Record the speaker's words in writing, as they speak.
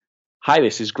Hi,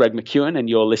 this is Greg McKeown, and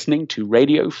you're listening to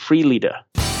Radio Free Leader.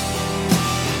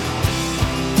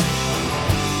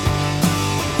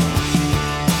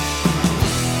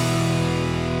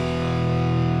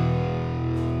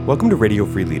 Welcome to Radio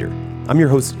Free Leader. I'm your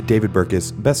host, David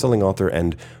Burkus, best-selling author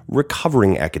and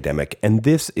recovering academic, and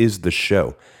this is the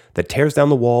show that tears down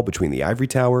the wall between the ivory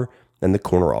tower and the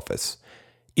corner office.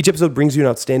 Each episode brings you an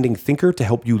outstanding thinker to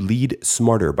help you lead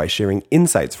smarter by sharing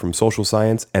insights from social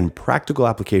science and practical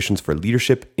applications for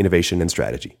leadership, innovation, and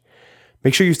strategy.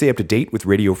 Make sure you stay up to date with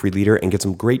Radio Free Leader and get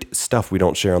some great stuff we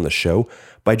don't share on the show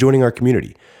by joining our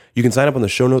community. You can sign up on the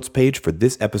show notes page for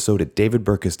this episode at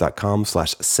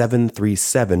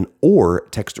davidburkus.com/737 or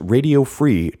text Radio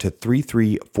Free to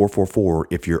 33444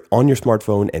 if you're on your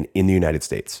smartphone and in the United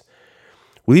States.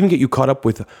 We'll even get you caught up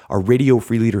with our Radio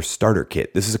Free Leader Starter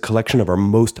Kit. This is a collection of our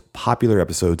most popular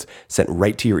episodes sent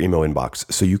right to your email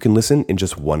inbox, so you can listen in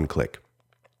just one click.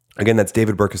 Again, that's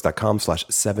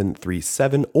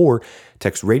davidburkus.com/737 or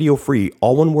text Radio Free,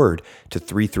 all one word, to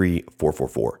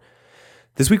 33444.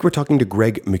 This week, we're talking to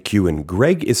Greg McKeown.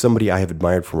 Greg is somebody I have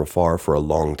admired from afar for a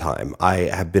long time. I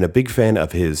have been a big fan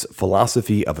of his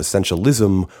philosophy of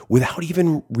essentialism without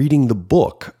even reading the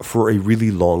book for a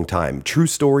really long time. True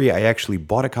story, I actually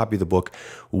bought a copy of the book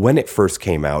when it first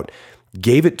came out,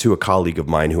 gave it to a colleague of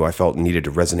mine who I felt needed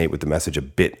to resonate with the message a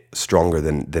bit stronger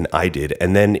than I did.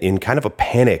 And then in kind of a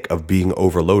panic of being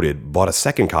overloaded, bought a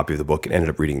second copy of the book and ended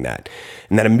up reading that.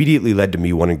 And that immediately led to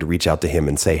me wanting to reach out to him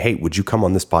and say, hey, would you come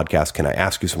on this podcast? Can I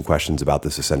ask you some questions about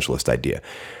this essentialist idea?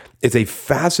 It's a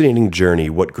fascinating journey,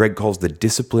 what Greg calls the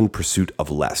disciplined pursuit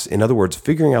of less. In other words,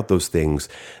 figuring out those things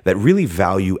that really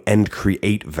value and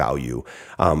create value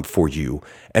for you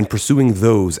and pursuing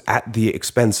those at the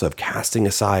expense of casting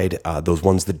aside those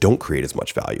ones that don't create as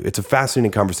much value. It's a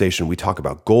fascinating conversation. We talk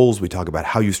about goals. We talk about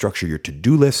how you structure your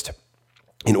to-do list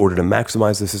in order to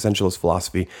maximize this essentialist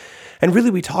philosophy. And really,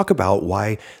 we talk about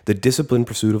why the disciplined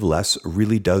pursuit of less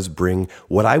really does bring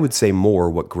what I would say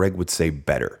more, what Greg would say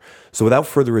better. So without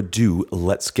further ado,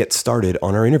 let's get started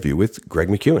on our interview with Greg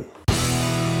McKeown.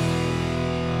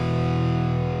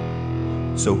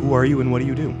 So who are you and what do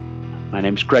you do? My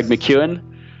name's Greg McKeown.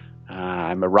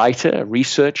 I'm a writer, a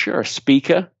researcher, a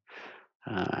speaker,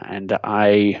 and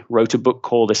I wrote a book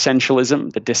called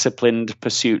Essentialism, The Disciplined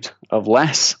Pursuit of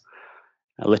Less,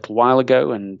 a little while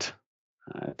ago, and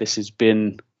this has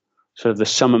been sort of the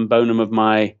sum and bonum of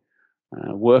my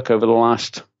work over the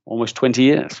last almost 20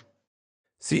 years.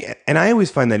 See, and I always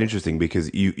find that interesting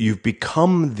because you've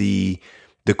become the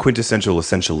quintessential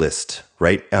essentialist,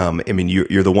 right? I mean,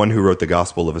 you're the one who wrote the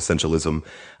gospel of essentialism,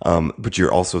 but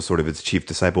you're also sort of its chief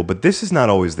disciple. But this is not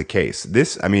always the case.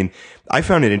 I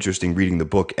found it interesting reading the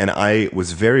book, and I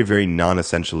was very, very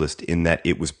non-essentialist in that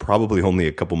it was probably only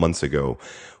a couple months ago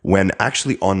when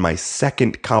actually on my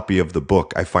second copy of the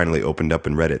book, I finally opened up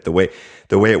and read it. The way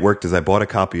it worked is I bought a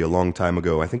copy a long time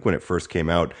ago, I think when it first came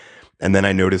out, and then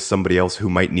I noticed somebody else who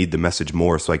might need the message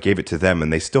more, so I gave it to them,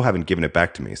 and they still haven't given it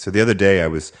back to me. So the other day, a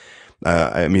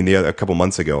couple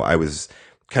months ago, I was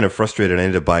kind of frustrated. I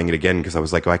ended up buying it again because I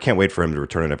was like, oh, I can't wait for him to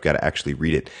return it. I've got to actually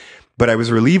read it. But I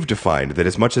was relieved to find that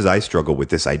as much as I struggle with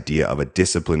this idea of a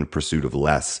disciplined pursuit of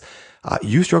less,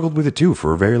 you struggled with it too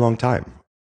for a very long time.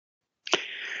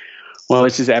 Well,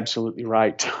 this is absolutely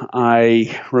right.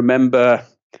 I remember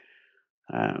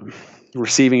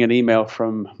receiving an email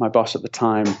from my boss at the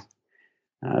time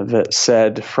that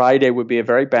said Friday would be a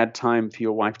very bad time for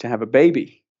your wife to have a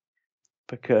baby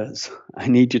because I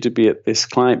need you to be at this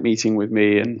client meeting with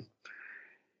me. And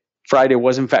Friday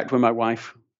was, in fact, when my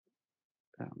wife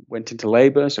went into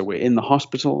labor. So we're in the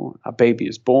hospital. Our baby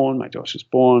is born. My daughter's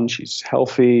born. She's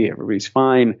healthy. Everybody's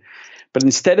fine. But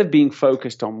instead of being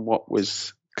focused on what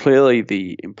was clearly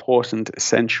the important,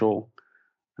 essential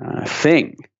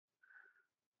thing,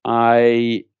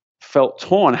 I felt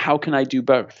torn. How can I do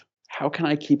both? How can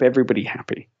I keep everybody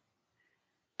happy?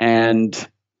 And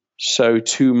so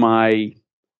to my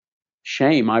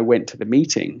shame, I went to the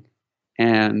meeting.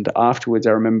 And afterwards,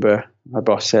 I remember my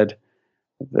boss said,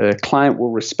 the client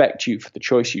will respect you for the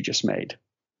choice you just made.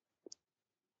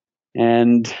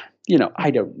 And,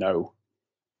 I don't know.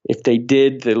 If they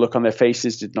did, the look on their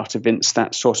faces did not evince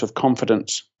that sort of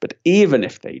confidence. But even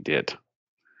if they did,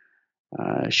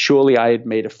 surely I had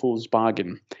made a fool's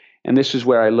bargain. And this is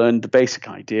where I learned the basic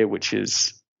idea, which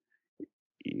is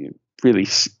really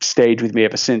stayed with me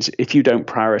ever since. If you don't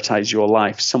prioritize your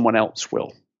life, someone else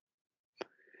will.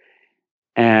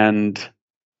 And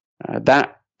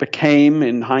that became,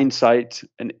 in hindsight,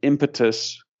 an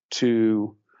impetus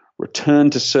to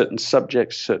return to certain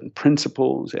subjects, certain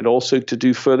principles, and also to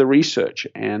do further research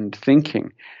and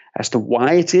thinking as to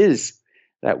why it is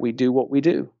that we do what we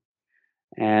do.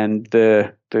 And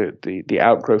the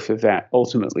outgrowth of that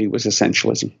ultimately was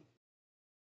essentialism.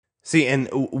 See, and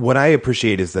what I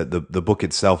appreciate is that the book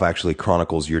itself actually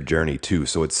chronicles your journey too.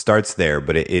 So it starts there,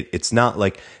 but it's not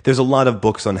like there's a lot of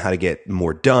books on how to get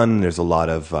more done. There's a lot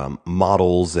of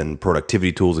models and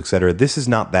productivity tools, et cetera. This is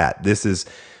not that. This is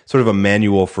sort of a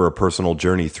manual for a personal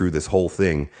journey through this whole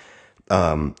thing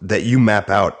that you map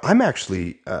out. I'm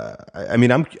actually,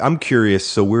 I'm curious.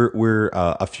 So we're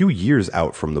a few years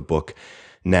out from the book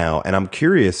now, and I'm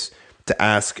curious to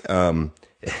ask.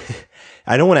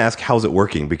 I don't want to ask how's it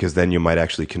working, because then you might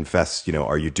actually confess,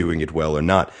 are you doing it well or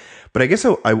not? But I guess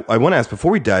I want to ask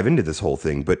before we dive into this whole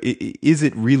thing, but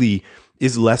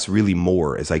is less really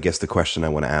more, is I guess the question I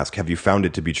want to ask. Have you found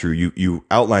it to be true? You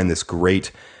outline this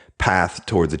great path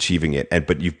towards achieving it,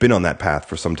 but you've been on that path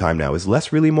for some time now. Is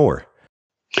less really more?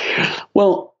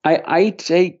 Well, I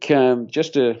take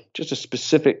just a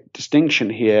specific distinction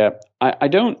here. I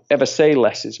don't ever say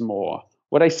less is more.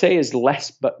 What I say is less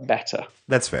but better.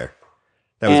 That's fair.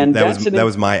 That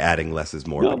was my adding less is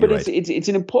more. No, but right. It's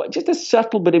an important, just a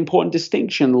subtle but important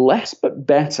distinction. Less but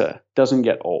better doesn't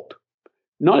get old.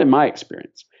 Not in my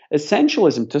experience.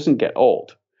 Essentialism doesn't get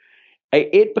old.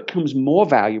 It becomes more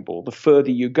valuable the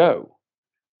further you go.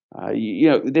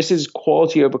 This is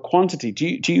quality over quantity.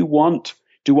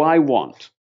 Do I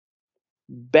want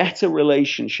better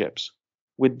relationships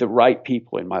with the right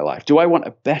people in my life? Do I want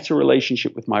a better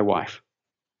relationship with my wife?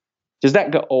 Does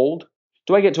that get old?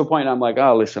 Do I get to a point I'm like,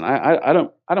 oh, listen, I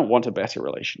don't want a better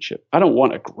relationship. I don't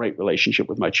want a great relationship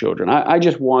with my children. I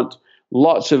just want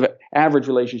lots of average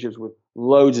relationships with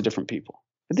loads of different people.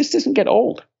 But this doesn't get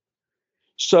old.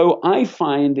 So I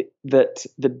find that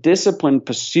the disciplined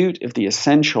pursuit of the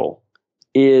essential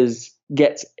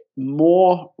gets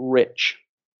more rich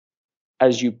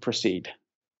as you proceed.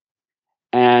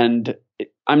 And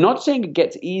I'm not saying it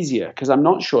gets easier, because I'm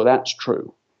not sure that's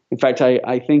true. In fact,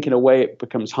 I think in a way it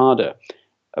becomes harder,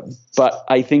 but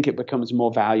I think it becomes more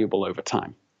valuable over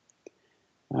time.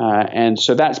 And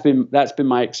so that's been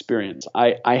my experience.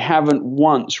 I haven't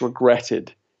once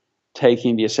regretted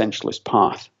taking the essentialist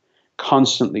path,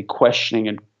 constantly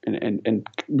questioning and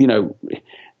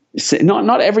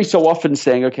not every so often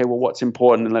saying, okay, well, what's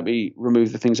important, and let me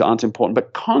remove the things that aren't important,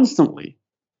 but constantly,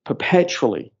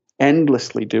 perpetually,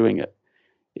 endlessly doing it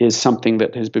is something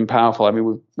that has been powerful. I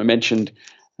mean, we mentioned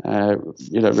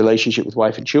relationship with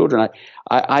wife and children.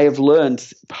 I have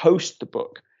learned post the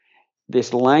book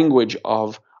this language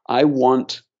of I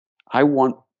want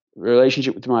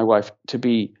relationship with my wife to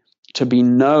be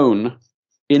known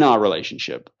in our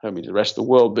relationship. I don't mean the rest of the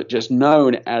world, but just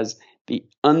known as the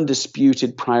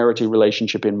undisputed priority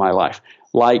relationship in my life.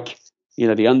 Like,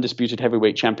 the undisputed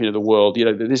heavyweight champion of the world.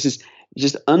 This is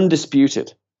just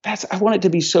undisputed. I want it to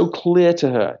be so clear to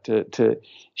her.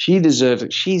 She deserves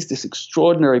it. She's this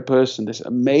extraordinary person, this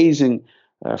amazing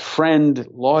friend,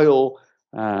 loyal,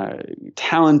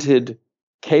 talented,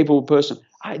 capable person.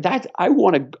 I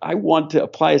want to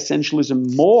apply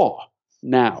essentialism more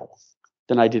now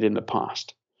than I did in the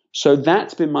past. So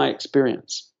that's been my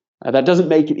experience. That doesn't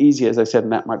make it easy, as I said,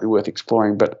 and that might be worth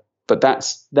exploring. But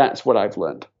that's what I've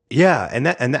learned. Yeah,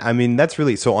 and I mean, that's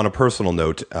really, so on a personal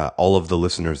note, all of the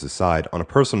listeners aside, on a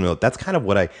personal note, that's kind of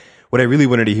what I really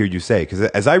wanted to hear you say, because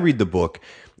as I read the book,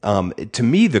 to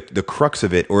me, the crux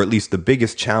of it, or at least the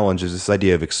biggest challenge, is this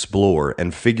idea of explore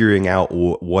and figuring out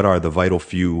what are the vital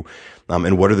few,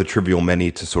 and what are the trivial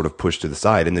many to sort of push to the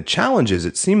side. And the challenge is,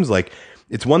 it seems like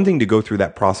it's one thing to go through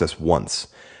that process once,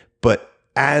 but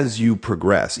as you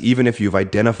progress, even if you've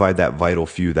identified that vital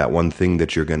few, that one thing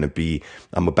that you're going to be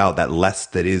about, that less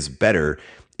that is better,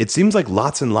 it seems like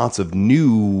lots and lots of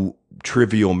new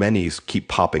trivial manys keep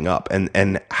popping up.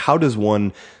 And how does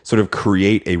one sort of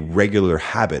create a regular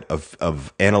habit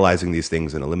of analyzing these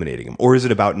things and eliminating them? Or is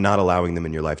it about not allowing them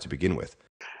in your life to begin with?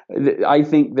 I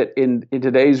think that in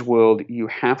today's world, you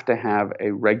have to have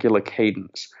a regular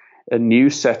cadence, a new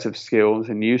set of skills,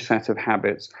 a new set of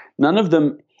habits. None of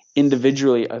them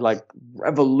individually are like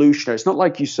revolutionary. It's not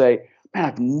like you say, man,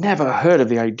 I've never heard of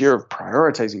the idea of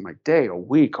prioritizing my day or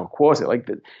week or quarter. Like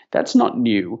that's not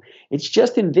new. It's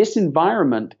just in this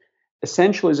environment,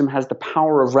 essentialism has the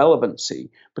power of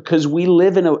relevancy, because we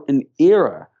live in an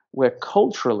era where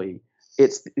culturally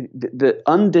it's the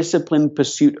undisciplined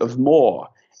pursuit of more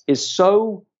is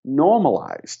so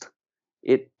normalized.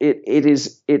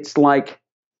 It's like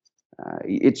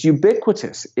it's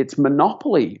ubiquitous. It's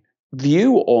monopoly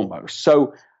view almost.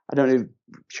 So I don't know,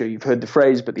 I'm sure you've heard the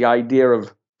phrase, but the idea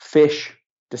of fish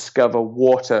discover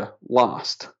water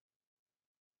last.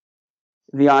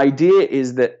 The idea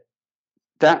is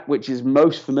that which is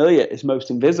most familiar is most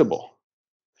invisible.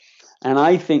 And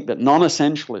I think that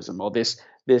non-essentialism, or this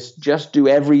just do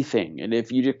everything, and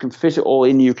if you can fit it all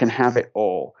in, you can have it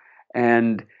all,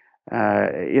 and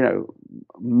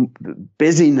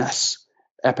busyness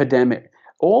epidemic,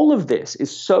 all of this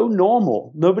is so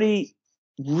normal. Nobody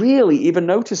really even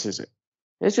notices it.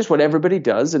 It's just what everybody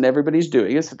does, and everybody's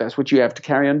doing it. So that's what you have to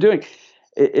carry on doing.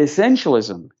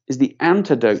 Essentialism is the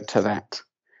antidote to that.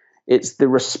 It's the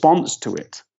response to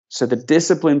it. So the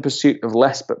disciplined pursuit of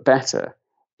less but better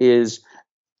is,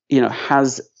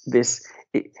 has this.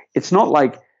 It's not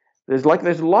like there's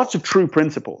lots of true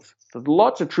principles. There's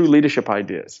lots of true leadership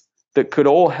ideas that could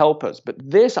all help us. But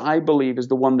this, I believe, is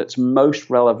the one that's most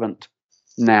relevant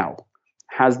now.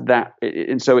 Has that,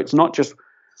 and so it's not just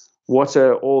what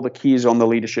are all the keys on the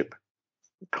leadership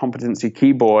competency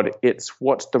keyboard. It's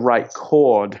what's the right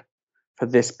chord for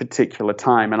this particular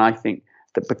time. And I think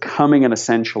that becoming an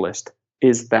essentialist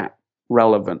is that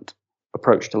relevant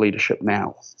approach to leadership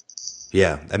now.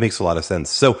 Yeah, that makes a lot of sense.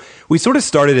 So we sort of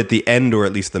started at the end, or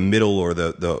at least the middle, or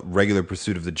the regular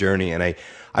pursuit of the journey. And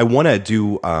I want to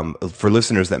do, for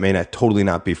listeners that may not totally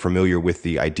not be familiar with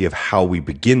the idea of how we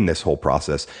begin this whole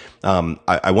process,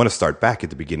 I want to start back at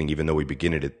the beginning, even though we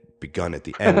begun at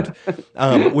the end,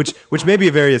 which may be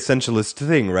a very essentialist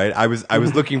thing, right? I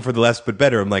was looking for the less but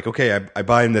better. I'm like, okay, I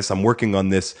buy in this. I'm working on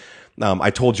this. I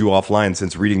told you offline,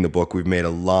 since reading the book, we've made a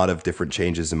lot of different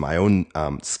changes in my own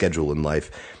schedule in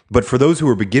life. But for those who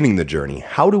are beginning the journey,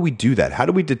 how do we do that? How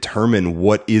do we determine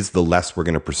what is the less we're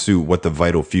going to pursue, what the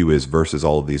vital few is versus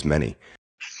all of these many?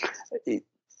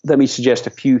 Let me suggest a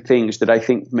few things that I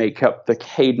think make up the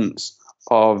cadence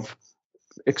of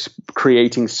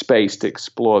creating space to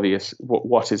explore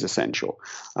what is essential.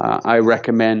 I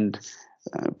recommend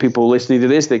people listening to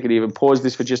this, they could even pause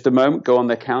this for just a moment, go on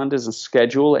their calendars and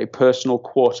schedule a personal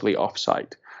quarterly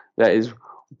offsite. That is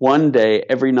one day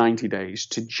every 90 days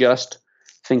to just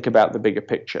think about the bigger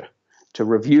picture, to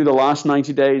review the last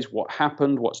 90 days, what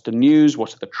happened, what's the news,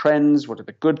 what are the trends, what are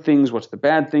the good things, what are the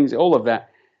bad things, all of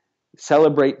that.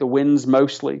 Celebrate the wins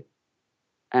mostly,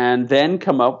 and then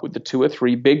come up with the 2 or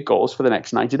 3 big goals for the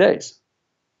next 90 days.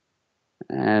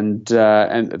 And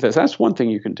that's one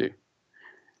thing you can do.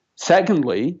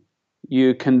 Secondly,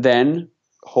 you can then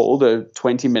hold a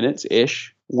 20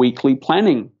 minutes-ish weekly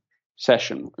planning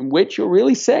session in which you're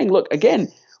really saying, look, again,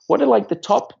 what are like the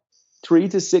top 3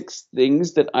 to 6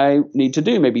 things that I need to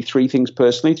do? Maybe 3 things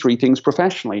personally, 3 things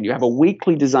professionally. And you have a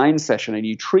weekly design session, and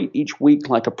you treat each week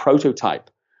like a prototype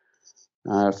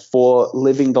for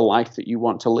living the life that you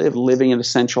want to live, living an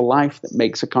essential life that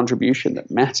makes a contribution,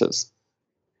 that matters.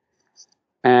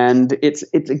 And it's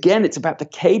about the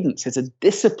cadence. It's a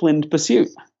disciplined pursuit.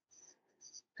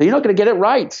 So you're not going to get it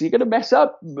right. So you're going to mess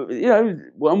up.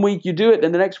 One week you do it,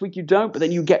 then the next week you don't, but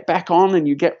then you get back on and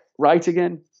you get right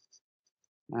again.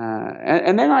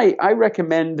 And then I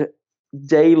recommend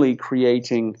daily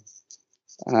creating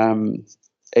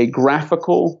a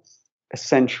graphical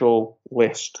essential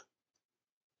list,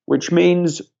 which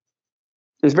means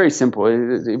it's very simple.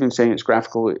 Even saying it's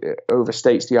graphical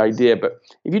overstates the idea. But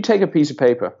if you take a piece of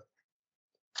paper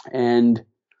and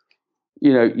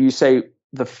you say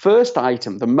the first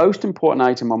item, the most important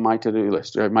item on my to-do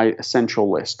list, or my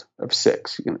essential list of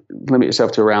 6, you can limit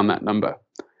yourself to around that number,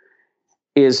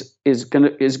 is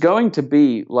going to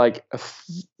be like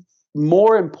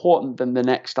more important than the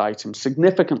next item,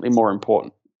 significantly more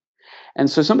important. And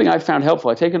so something I found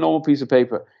helpful, I take a normal piece of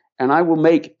paper and I will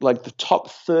make like the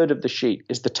top third of the sheet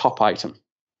is the top item.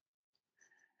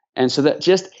 And so that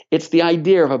it's the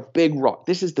idea of a big rock.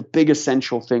 This is the big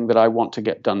essential thing that I want to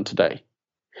get done today.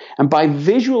 And by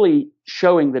visually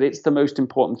showing that it's the most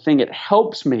important thing, it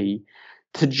helps me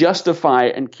to justify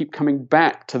and keep coming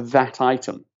back to that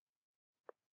item,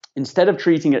 instead of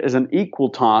treating it as an equal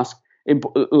task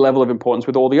level of importance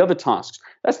with all the other tasks.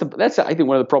 That's I think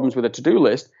one of the problems with a to-do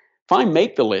list. Fine,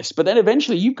 make the list, but then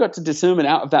eventually you've got to determine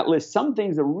out of that list some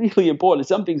things are really important and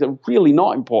some things are really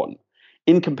not important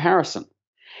in comparison.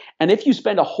 And if you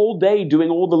spend a whole day doing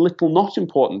all the little not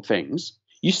important things,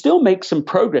 you still make some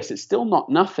progress. It's still not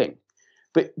nothing.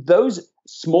 But those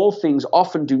small things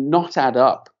often do not add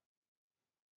up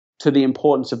to the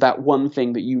importance of that one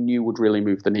thing that you knew would really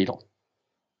move the needle.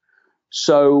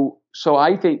 So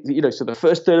I think, so the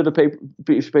first third of the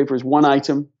piece of paper is one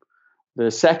item. The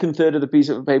second third of the piece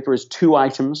of paper is 2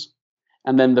 items.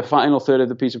 And then the final third of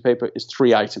the piece of paper is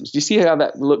 3 items. Do you see how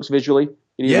that looks visually? Can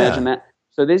you imagine that?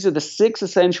 So these are the 6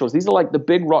 essentials. These are like the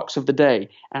big rocks of the day.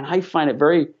 And I find it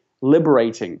very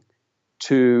liberating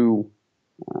to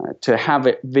have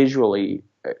it visually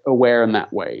aware in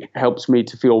that way. It helps me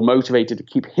to feel motivated to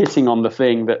keep hitting on the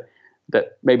thing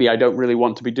that maybe I don't really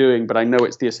want to be doing, but I know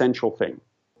it's the essential thing.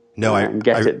 No, and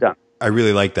get it done. I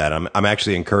really like that. I'm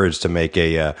actually encouraged to make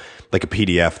a like a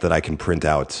PDF that I can print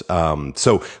out.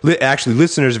 Actually,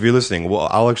 listeners, if you're listening, well,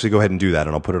 I'll actually go ahead and do that,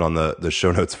 and I'll put it on the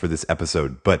show notes for this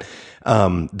episode. But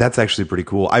that's actually pretty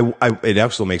cool. It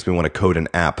also makes me want to code an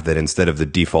app that instead of the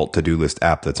default to-do list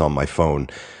app that's on my phone,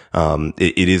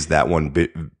 it is that one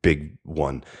big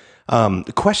one.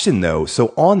 Question though,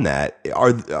 so on that,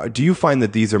 do you find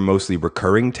that these are mostly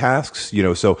recurring tasks?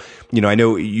 I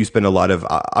know you spend a lot of,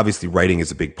 obviously writing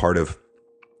is a big part of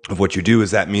what you do.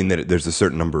 Does that mean that there's a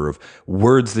certain number of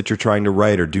words that you're trying to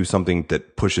write or do something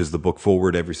that pushes the book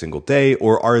forward every single day?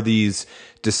 Or are these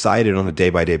decided on a day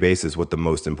by day basis what the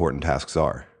most important tasks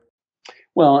are?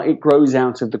 Well, it grows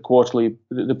out of the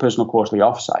personal quarterly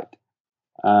offsite.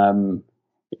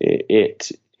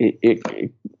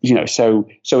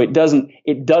 So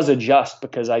it does adjust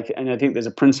because I think there's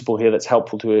a principle here that's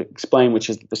helpful to explain, which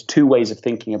is that there's two ways of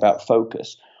thinking about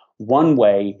focus. One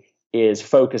way is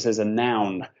focus as a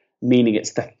noun, meaning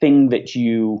it's the thing that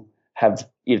you've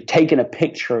taken a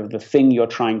picture of the thing you're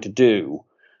trying to do,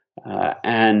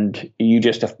 and you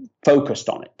just have focused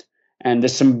on it. And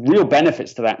there's some real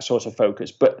benefits to that sort of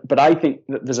focus. But I think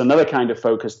that there's another kind of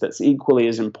focus that's equally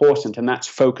as important, and that's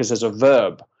focus as a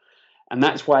verb. And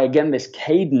that's why, again, this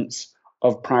cadence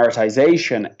of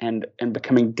prioritization and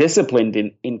becoming disciplined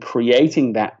in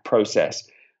creating that process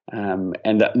and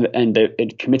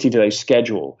committing to those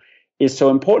schedule is so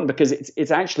important, because it's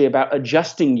actually about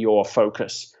adjusting your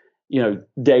focus,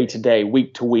 day to day,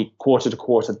 week to week, quarter to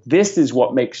quarter. This is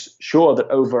what makes sure that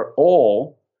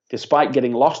overall, despite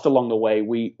getting lost along the way,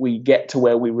 we get to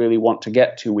where we really want to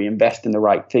get to. We invest in the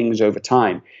right things over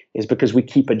time, is because we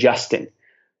keep adjusting.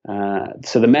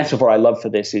 So the metaphor I love for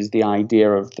this is the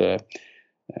idea of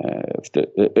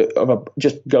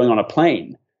just going on a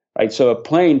plane, right? So a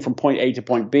plane from point A to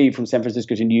point B, from San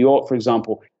Francisco to New York, for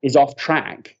example, is off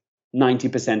track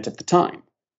 90% of the time.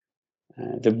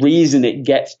 The reason it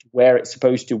gets to where it's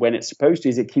supposed to, when it's supposed to,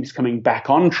 is it keeps coming back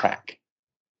on track.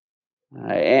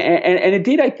 And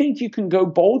indeed, I think you can go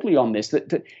boldly on this,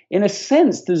 that in a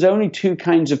sense, there's only two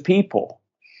kinds of people.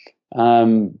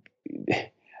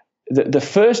 The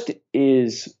first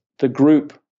is the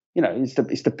group,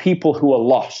 it's the people who are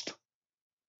lost.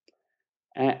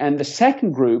 And the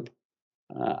second group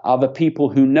are the people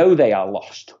who know they are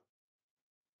lost.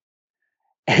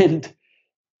 And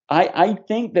I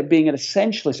think that being an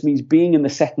essentialist means being in the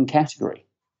second category,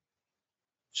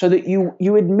 so that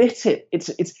you admit it. It's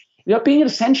being an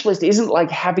essentialist isn't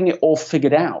like having it all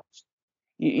figured out.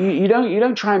 You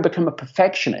don't try and become a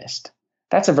perfectionist.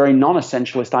 That's a very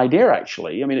non-essentialist idea,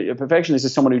 actually. I mean, a perfectionist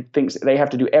is someone who thinks they have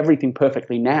to do everything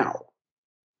perfectly now.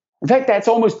 In fact, that's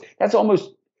almost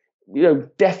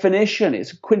definition.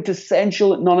 It's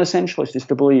quintessential non-essentialist is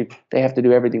to believe they have to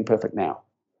do everything perfect now.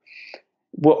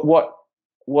 What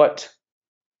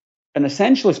an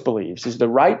essentialist believes is the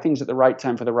right things at the right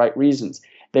time for the right reasons.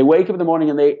 They wake up in the morning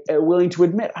and they are willing to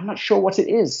admit, I'm not sure what it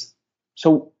is.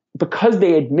 So because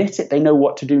they admit it, they know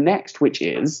what to do next, which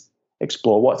is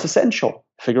explore what's essential,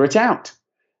 figure it out,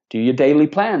 do your daily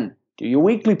plan, do your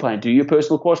weekly plan, do your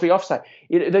personal quarterly offsite.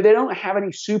 They don't have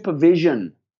any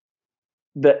supervision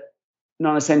that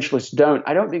non-essentialists don't.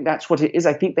 I don't think that's what it is.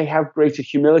 I think they have greater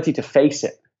humility to face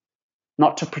it,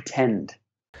 not to pretend.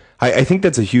 I think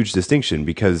that's a huge distinction,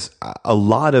 because a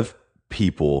lot of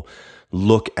people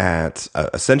look at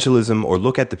essentialism, or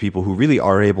look at the people who really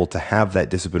are able to have that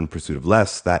disciplined pursuit of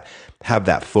less, that have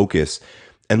that focus,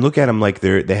 and look at them like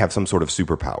they have some sort of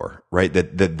superpower, right?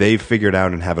 That they've figured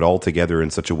out and have it all together in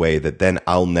such a way that then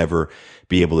I'll never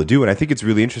be able to do. And I think it's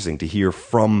really interesting to hear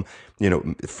from the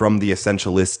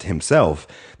essentialist himself,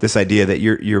 this idea that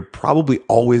you're probably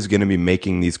always going to be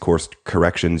making these course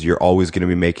corrections. You're always going to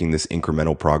be making this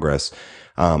incremental progress.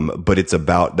 But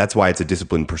that's why it's a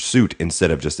disciplined pursuit instead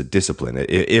of just a discipline.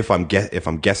 If I'm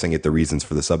guessing at the reasons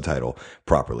for the subtitle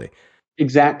properly.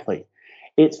 Exactly.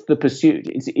 It's the pursuit.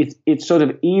 It's sort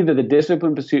of either the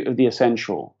disciplined pursuit of the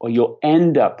essential, or you'll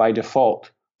end up by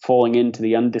default falling into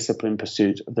the undisciplined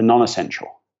pursuit of the non-essential.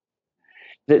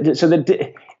 This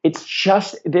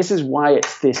is why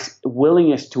it's this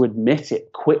willingness to admit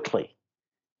it quickly,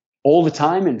 all the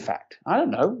time. In fact, I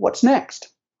don't know what's next.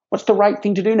 What's the right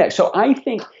thing to do next? So I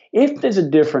think if there's a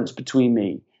difference between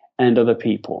me and other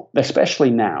people, especially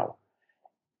now,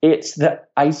 it's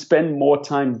that I spend more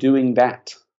time doing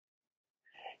that.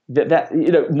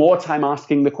 More time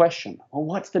asking the question, well,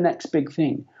 what's the next big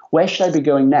thing? Where should I be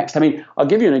going next? I mean, I'll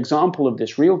give you an example of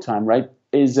this real time, right?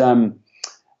 I'm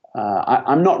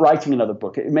not writing another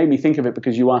book. It made me think of it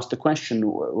because you asked the question,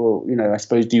 well, I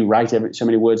suppose, do you write so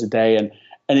many words a day? And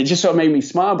it just sort of made me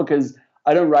smile, because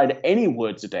I don't write any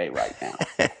words a day right now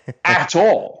at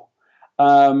all.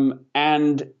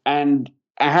 And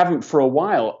I haven't for a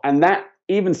while. And that,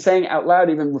 even saying it out loud,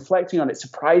 even reflecting on it,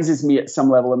 surprises me at some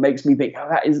level. It makes me think, oh,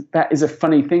 that is a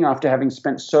funny thing after having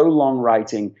spent so long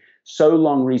writing, so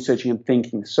long researching and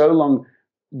thinking, so long,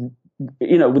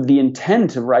 with the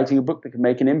intent of writing a book that can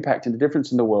make an impact and a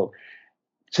difference in the world,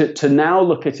 to now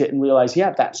look at it and realize,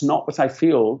 yeah, that's not what I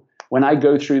feel when I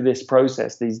go through this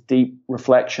process, these deep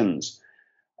reflections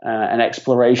and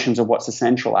explorations of what's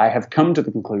essential. I have come to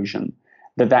the conclusion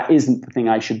that isn't the thing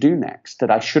I should do next,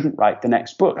 that I shouldn't write the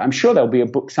next book. I'm sure there'll be a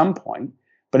book some point,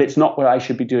 but it's not what I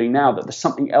should be doing now, that there's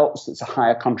something else that's a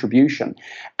higher contribution.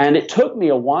 And it took me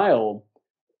a while,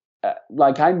 a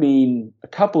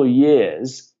couple of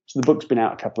years. So the book's been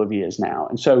out a couple of years now.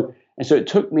 And so it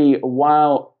took me a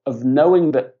while of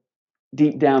knowing that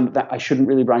deep down that I shouldn't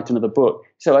really write another book.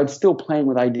 So I'm still playing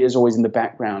with ideas always in the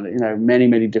background, many,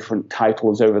 many different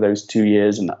titles over those 2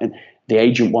 years. And the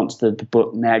agent wants the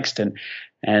book next and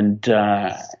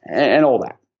all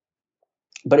that.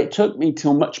 But it took me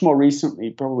till much more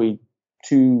recently, probably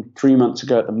 2-3 months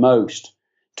ago at the most,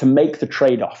 to make the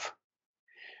trade-off.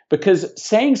 Because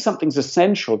saying something's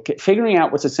essential, figuring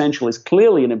out what's essential is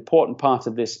clearly an important part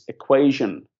of this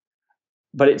equation,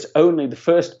 but it's only the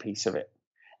first piece of it.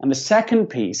 And the second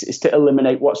piece is to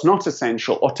eliminate what's not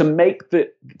essential, or to make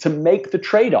the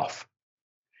trade-off.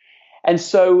 And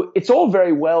so it's all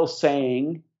very well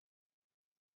saying,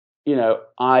 we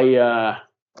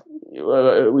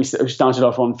started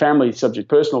off on family subject,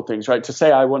 personal things, right? To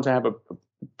say I want to have a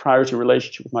priority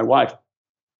relationship with my wife.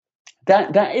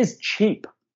 That is cheap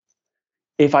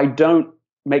if I don't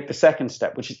make the second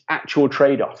step, which is actual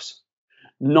trade-offs,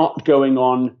 not going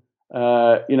on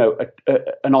a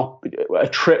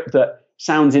trip that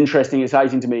sounds interesting,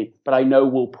 exciting to me, but I know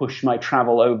will push my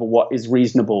travel over what is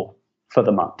reasonable for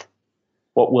the month,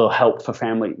 what will help for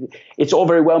family. It's all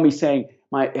very well me saying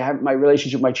my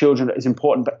relationship with my children is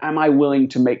important, but am I willing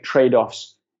to make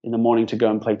trade-offs in the morning to go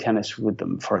and play tennis with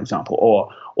them, for example,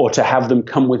 or to have them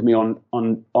come with me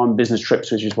on business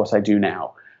trips, which is what I do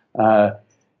now.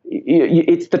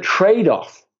 It's the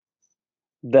trade-off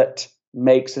that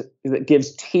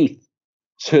gives teeth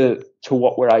to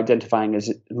what we're identifying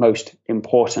as most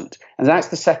important. And that's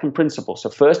the second principle. So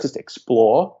first is to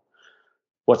explore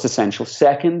what's essential.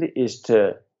 Second is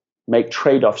to make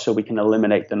trade-offs so we can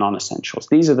eliminate the non-essentials.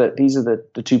 These are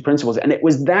the two principles. And it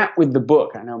was that with the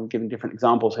book. I know I'm giving different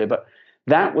examples here, but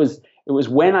it was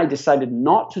when I decided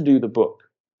not to do the book,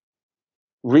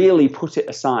 really put it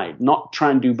aside, not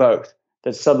try and do both,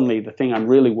 that suddenly the thing I'm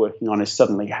really working on is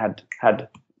suddenly had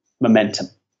momentum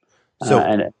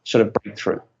and it sort of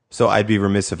breakthrough. So I'd be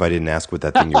remiss if I didn't ask what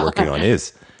that thing you're working on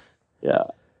is. Yeah.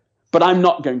 But I'm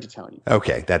not going to tell you.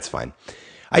 Okay, that's fine.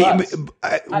 But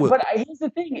here's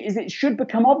the thing: is it should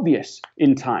become obvious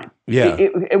in time. Yeah,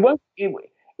 it won't.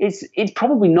 It's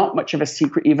probably not much of a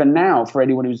secret even now for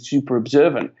anyone who's super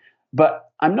observant. But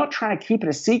I'm not trying to keep it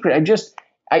a secret.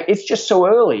 It's just so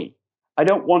early. I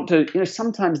don't want to.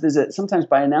 Sometimes sometimes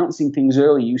by announcing things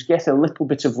early, you get a little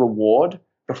bit of reward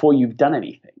before you've done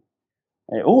anything.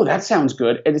 Oh, that sounds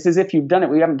good. It's as if you've done it.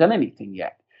 We haven't done anything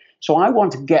yet. So I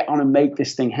want to get on and make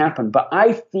this thing happen. But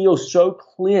I feel so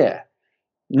clear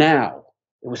now.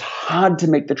 It was hard to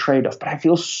make the trade-off, but I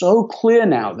feel so clear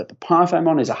now that the path I'm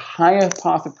on is a higher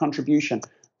path of contribution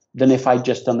than if I'd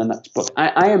just done the next book.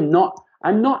 I'm not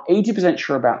 80%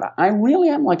 sure about that. I really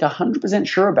am like 100%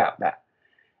 sure about that.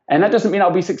 And that doesn't mean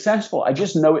I'll be successful. I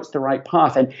just know it's the right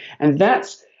path. And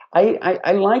that's,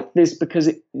 I like this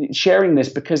sharing this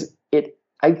because it,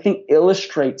 I think,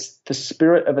 illustrates the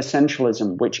spirit of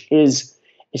essentialism, which is,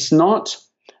 it's not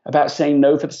about saying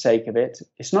no for the sake of it.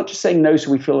 It's not just saying no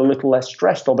so we feel a little less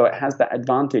stressed, although it has that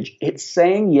advantage. It's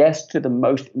saying yes to the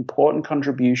most important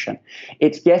contribution.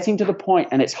 It's getting to the point,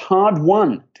 and it's hard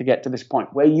won to get to this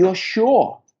point, where you're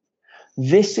sure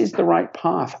this is the right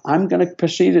path. I'm going to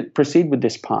proceed with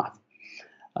this path.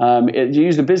 To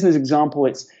use the business example,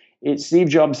 it's Steve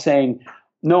Jobs saying,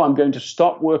 no, I'm going to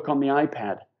stop work on the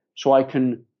iPad so I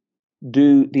can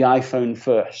do the iPhone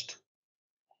first.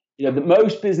 The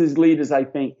most business leaders, I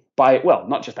think,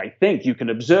 not just I think, you can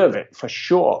observe it for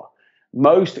sure.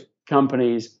 Most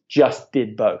companies just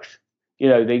did both.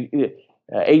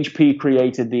 HP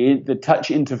created the touch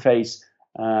interface,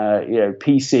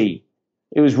 PC.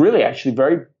 It was really actually a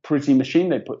very pretty machine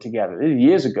they put together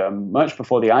years ago, much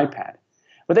before the iPad.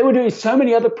 But they were doing so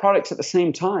many other products at the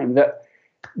same time that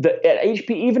at HP,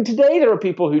 even today, there are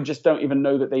people who just don't even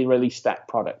know that they released that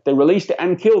product. They released it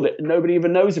and killed it, and nobody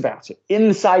even knows about it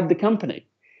inside the company.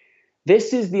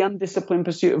 This is the undisciplined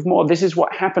pursuit of more. This is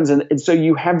what happens. And so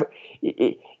you have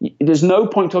there's no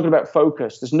point talking about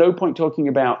focus. There's no point talking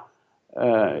about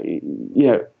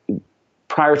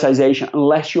prioritization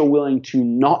unless you're willing to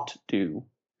not do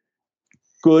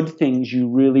good things you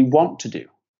really want to do.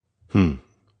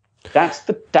 That's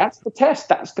the test.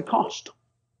 That's the cost.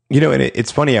 And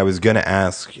it's funny. I was going to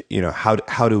ask,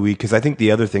 how do we? Because I think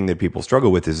the other thing that people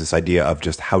struggle with is this idea of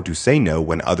just how to say no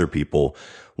when other people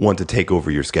want to take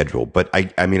over your schedule. But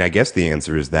I mean, I guess the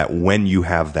answer is that when you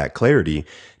have that clarity,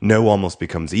 no almost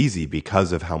becomes easy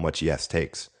because of how much yes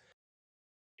takes.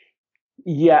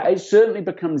 Yeah, it certainly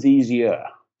becomes easier,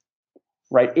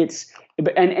 right?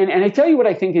 And I tell you what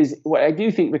I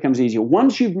do think becomes easier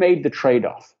once you've made the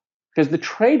trade-off, because the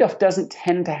trade-off doesn't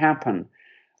tend to happen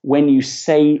when you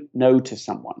say no to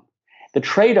someone. The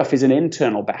trade-off is an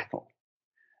internal battle.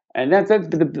 And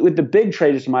with the big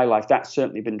traders in my life, that's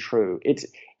certainly been true.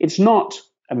 It's not,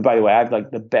 and by the way, I've like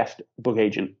the best book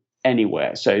agent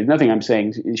anywhere. So nothing I'm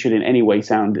saying should in any way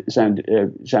sound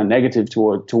negative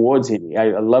towards him.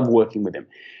 I love working with him.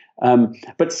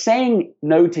 But saying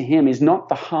no to him is not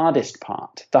the hardest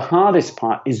part. The hardest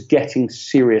part is getting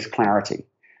serious clarity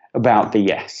about the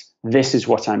yes. This is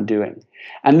what I'm doing.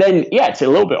 And then, yeah, it's a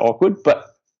little bit awkward,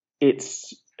 but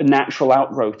it's a natural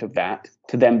outgrowth of that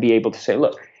to then be able to say,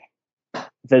 look,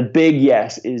 the big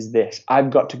yes is this. I've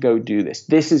got to go do this.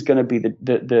 This is going to be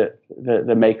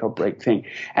the make or break thing.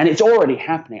 And it's already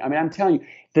happening. I mean, I'm telling you,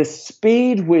 the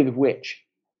speed with which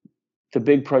the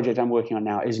big project I'm working on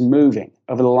now is moving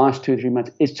over the last 2 or 3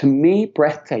 months is, to me,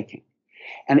 breathtaking.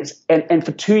 And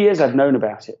for 2 years I've known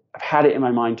about it. I've had it in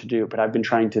my mind to do it, but I've been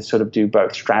trying to sort of do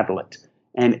both, straddle it.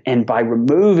 And by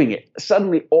removing it,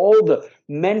 suddenly all the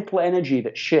mental energy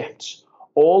that shifts,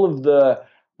 all of the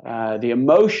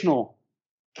emotional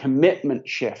commitment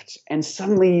shifts, and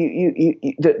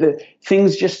suddenly the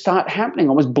things just start happening,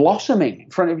 almost blossoming in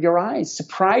front of your eyes,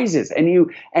 surprises, and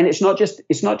it's not just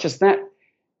that,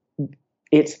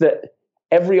 it's that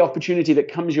every opportunity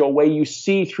that comes your way, you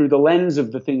see through the lens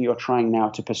of the thing you're trying now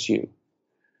to pursue.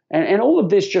 And all of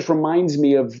this just reminds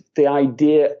me of the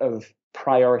idea of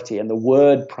priority, and the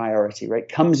word priority, right,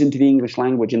 comes into the English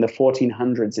language in the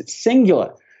 1400s. It's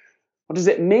singular. What does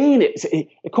it mean?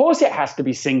 Of course it has to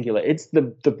be singular. It's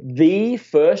the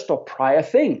first or prior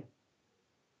thing.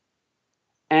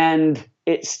 And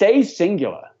it stays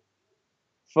singular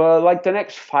for like the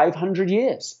next 500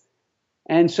 years.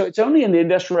 And so it's only in the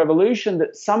Industrial Revolution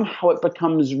that somehow it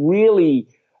becomes really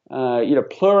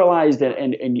pluralized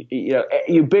and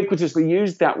ubiquitously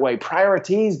used that way.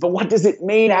 Priorities, but what does it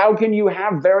mean? How can you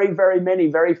have very, very many,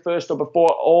 very first or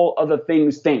before all other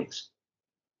things?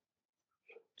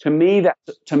 To me,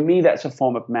 that's a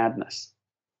form of madness,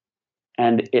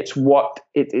 and it's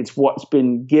what's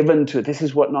been given to it. This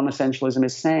is what non-essentialism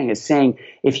is saying. It's saying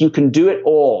if you can do it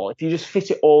all, if you just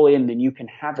fit it all in, then you can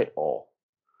have it all.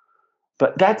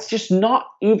 But that's just not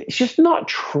even. It's just not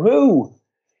true.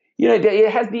 It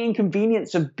has the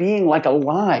inconvenience of being like a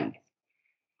lie.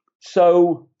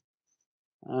 So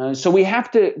we have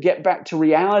to get back to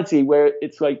reality, where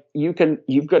it's like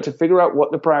you've got to figure out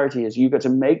what the priority is. You've got to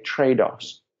make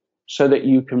trade-offs so that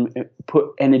you can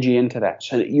put energy into that,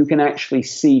 so that you can actually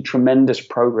see tremendous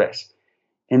progress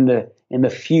in the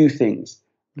few things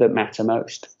that matter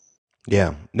most.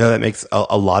 Yeah, no, that makes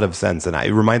a lot of sense. And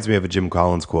it reminds me of a Jim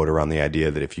Collins quote around the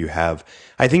idea that if you have,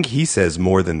 I think he says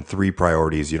more than 3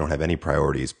 priorities, you don't have any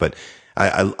priorities. But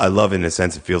I love, in a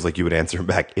sense, it feels like you would answer him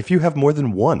back. If you have more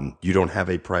than 1, you don't have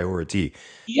a priority.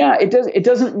 Yeah, it does. It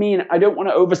doesn't mean, I don't want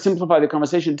to oversimplify the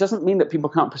conversation. It doesn't mean that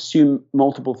people can't pursue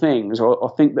multiple things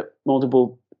or think that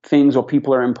multiple things or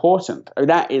people are important.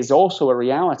 That is also a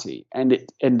reality. And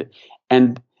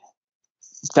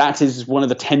that is one of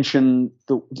the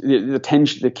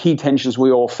the key tensions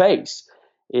we all face,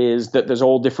 is that there's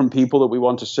all different people that we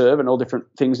want to serve and all different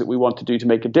things that we want to do to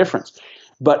make a difference.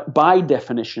 But by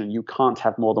definition, you can't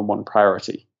have more than one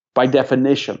priority. By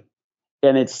definition.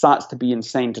 And it starts to be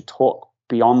insane to talk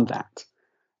beyond that.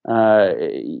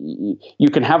 You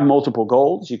can have multiple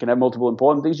goals. You can have multiple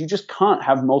important things. You just can't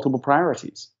have multiple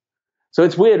priorities. So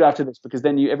it's weird after this, because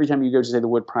then every time you go to say the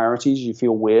word priorities, you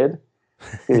feel weird.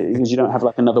 Because you don't have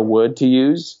like another word to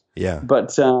use. Yeah.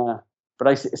 But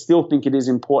I still think it is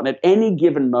important at any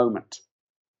given moment.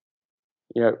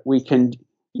 You can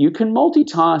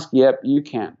multitask. Yep, you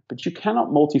can, but you cannot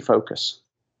multifocus.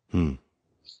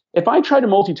 If I try to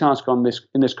multitask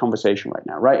in this conversation right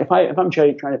now, right? If I'm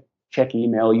trying to check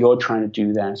email, you're trying to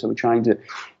do that. So we're trying to,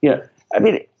 I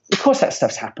mean, of course that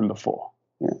stuff's happened before.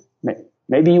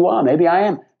 Maybe you are, maybe I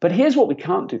am. But here's what we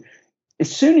can't do. As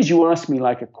soon as you ask me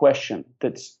like a question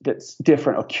that's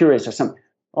different or curious or something,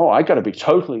 I got to be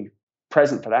totally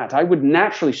present for that. I would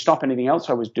naturally stop anything else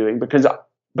I was doing because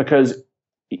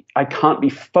I can't be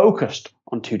focused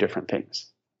on two different things.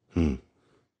 Hmm.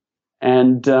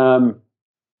 And I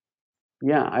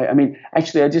mean,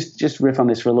 actually, I just riff on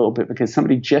this for a little bit because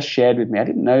somebody just shared with me, I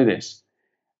didn't know this,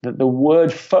 that the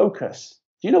word focus,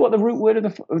 do you know what the root word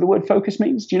of the word focus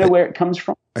means? Do you know where it comes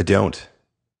from? I don't.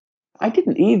 I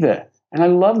didn't either. And I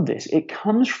love this. It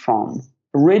comes from,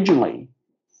 originally,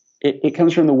 it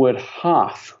comes from the word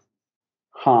hearth.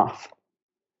 Hearth.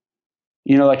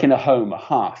 You know, like in a home, a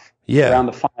hearth around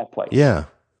the fireplace. Yeah.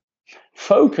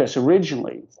 Focus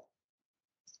originally,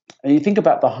 and you think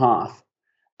about the hearth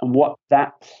and what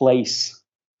that place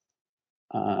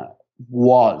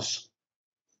was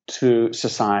to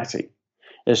society.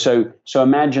 So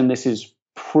imagine this is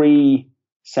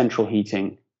pre-central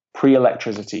heating,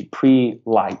 pre-electricity,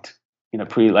 pre-light,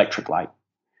 pre-electric light.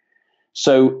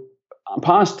 So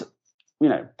past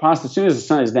as soon as the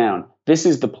sun is down, this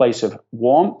is the place of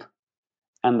warmth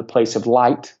and the place of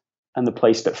light and the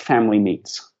place that family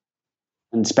meets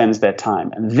and spends their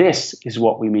time. And this is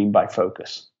what we mean by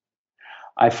focus.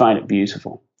 I find it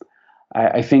beautiful.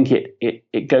 I think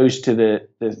it goes to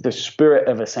the spirit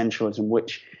of essentialism,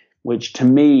 which to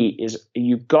me is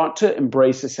you've got to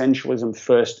embrace essentialism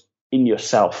first in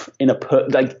yourself,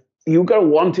 like you've got to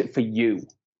want it for you.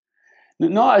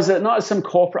 Not as some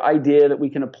corporate idea that we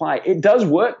can apply. It does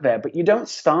work there, but you don't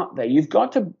start there. You've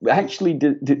got to actually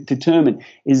determine,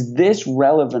 is this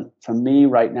relevant for me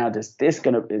right now? Is this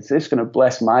going to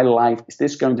bless my life? Is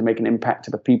this going to make an impact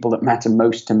to the people that matter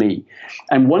most to me?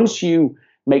 And once you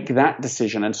make that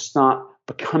decision and start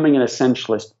becoming an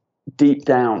essentialist deep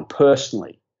down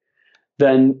personally,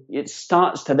 then it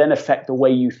starts to then affect the way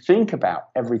you think about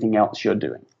everything else you're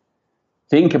doing.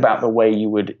 Think about the way you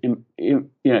would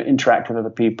interact with other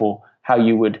people, how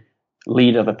you would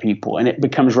lead other people, and it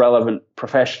becomes relevant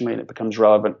professionally, and it becomes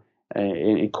relevant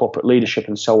in corporate leadership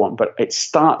and so on. But it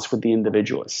starts with the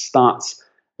individual. It starts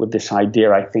with this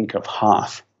idea, I think, of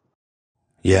hearth.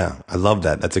 Yeah, I love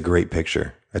that. That's a great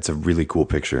picture. That's a really cool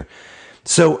picture.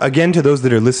 So again, to those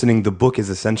that are listening, the book is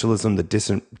Essentialism,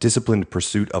 the Disciplined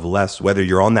Pursuit of Less. Whether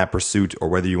you're on that pursuit or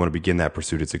whether you want to begin that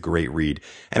pursuit, it's a great read.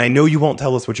 And I know you won't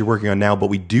tell us what you're working on now, but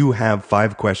we do have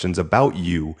 5 questions about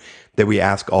you that we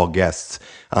ask all guests.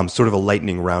 Sort of a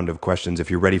lightning round of questions. If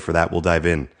you're ready for that, we'll dive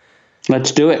in.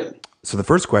 Let's do it. So the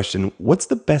first question, what's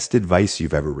the best advice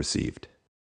you've ever received?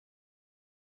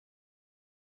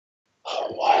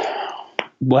 Oh, wow.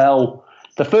 Well,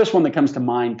 the first one that comes to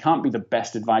mind can't be the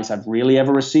best advice I've really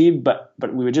ever received, but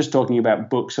we were just talking about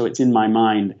books, so it's in my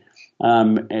mind.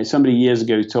 Somebody years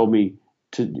ago told me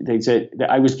they said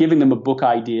that I was giving them a book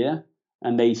idea,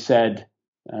 and they said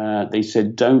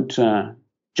don't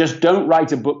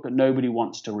write a book that nobody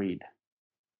wants to read.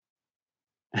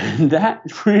 And that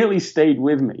really stayed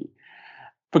with me,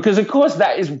 because of course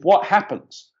that is what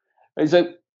happens. It's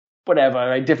like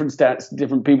whatever, different stats,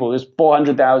 different people. There's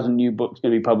 400,000 new books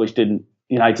going to be published in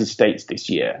United States this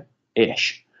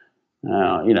year-ish.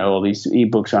 All these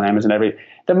ebooks on Amazon, everything.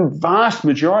 The vast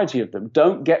majority of them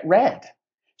don't get read.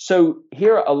 So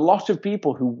here are a lot of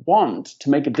people who want to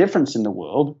make a difference in the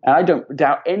world, and I don't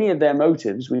doubt any of their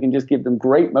motives. We can just give them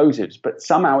great motives, but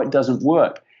somehow it doesn't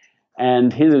work.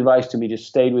 And his advice to me just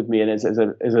stayed with me, and as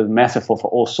a metaphor for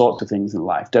all sorts of things in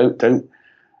life. Don't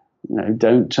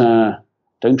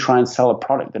try and sell a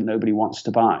product that nobody wants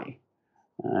to buy.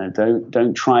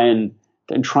 Don't try and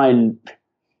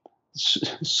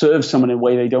serve someone in a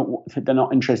way they're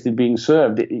not interested in being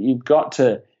served. You've got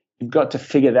to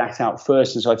figure that out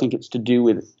first. And so I think it's to do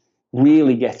with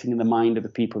really getting in the mind of the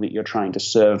people that you're trying to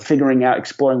serve,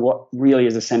 exploring what really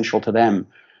is essential to them,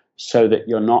 so that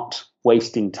you're not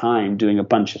wasting time doing a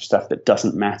bunch of stuff that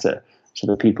doesn't matter to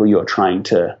the people you're trying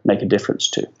to make a difference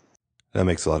to. That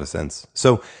makes a lot of sense.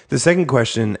 So the second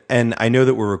question, and I know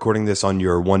that we're recording this on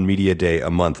your one media day a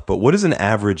month, but what is an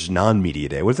average non-media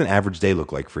day? What does an average day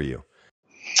look like for you?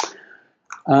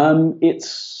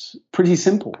 It's pretty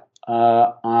simple.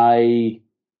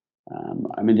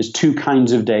 There's 2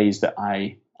 kinds of days that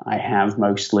I have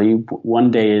mostly. One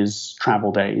day is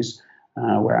travel days,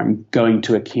 where I'm going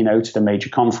to a keynote at a major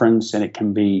conference, and it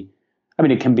can be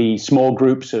small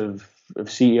groups of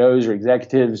CEOs or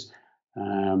executives,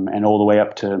 and all the way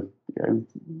up to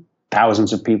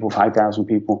thousands of people, 5,000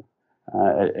 people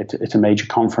at a major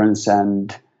conference.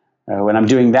 And when I'm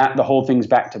doing that, the whole thing's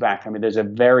back to back. There's a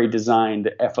very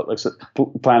designed, effortless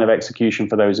plan of execution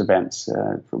for those events.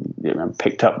 I'm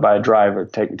picked up by a driver,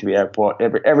 take me to the airport.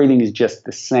 Everything is just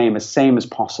the same as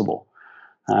possible.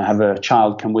 I have a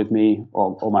child come with me,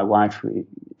 or my wife. We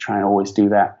try and always do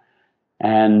that.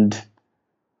 And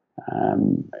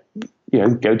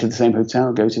go to the same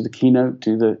hotel, go to the keynote,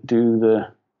 do the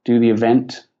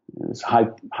event, It's high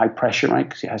pressure, right?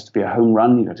 Because it has to be a home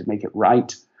run. You got to make it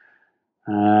right.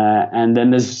 And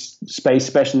then there's space,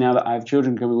 especially now that I have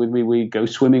children coming with me. We go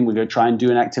swimming. We go try and do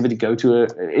an activity.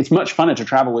 It's much funner to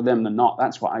travel with them than not.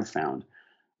 That's what I've found.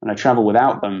 When I travel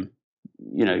without them,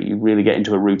 you really get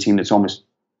into a routine that's almost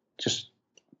just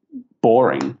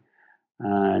boring.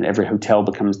 And every hotel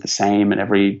becomes the same, and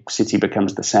every city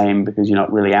becomes the same because you're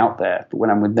not really out there. But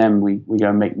when I'm with them, we go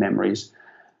and make memories,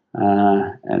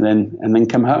 and then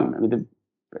come home. I mean,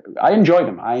 I enjoy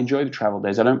them. I enjoy the travel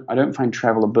days. I don't find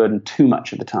travel a burden too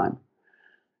much of the time.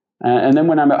 And then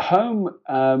when I'm at home,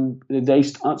 the day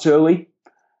starts early.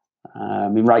 I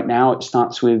mean, right now it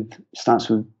starts with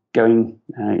going.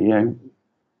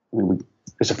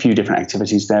 There's a few different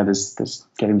activities there. There's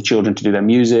getting the children to do their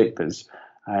music.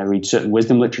 I read certain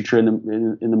wisdom literature in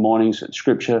the mornings,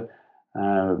 scripture.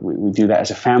 We do that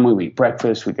as a family. We eat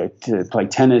breakfast. We go to play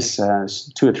tennis.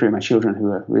 There's 2 or 3 of my children who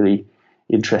are really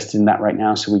interested in that right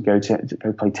now, so we go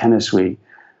play tennis.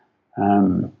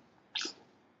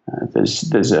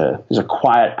 There's a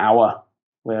quiet hour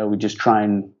where we just try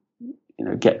and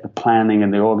get the planning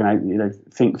and the organize,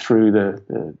 think through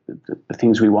the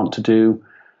things we want to do.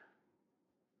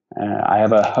 I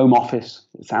have a home office.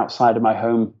 It's outside of my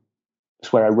home.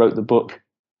 It's where I wrote the book.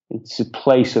 It's a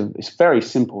place it's very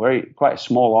simple, quite a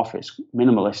small office,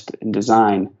 minimalist in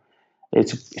design.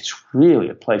 It's really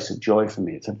a place of joy for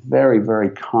me. It's a very, very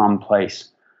calm place,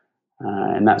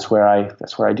 and that's where I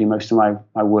do most of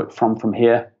my work from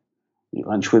here. Eat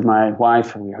lunch with my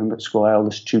wife. We're home at school. Our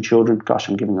eldest 2 children. Gosh,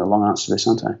 I'm giving a long answer to this,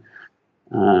 aren't I?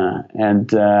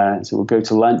 So we'll go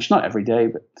to lunch, not every day,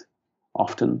 but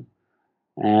often.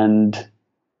 And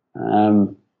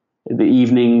the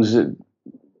evenings,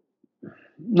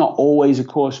 not always, of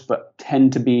course, but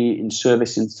tend to be in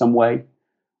service in some way.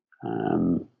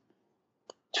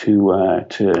 To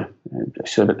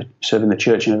serve in the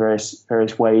church in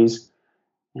various ways,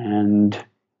 and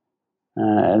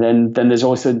then there's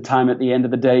also time at the end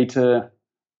of the day to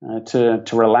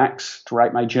relax, to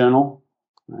write my journal,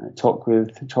 talk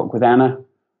with Anna.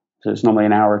 So it's normally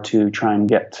an hour or 2. Try and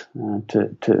get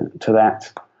to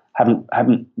that.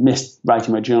 Haven't missed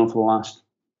writing my journal for the last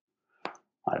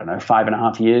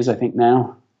 5.5 years, I think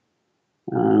now,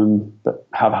 but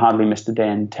have hardly missed a day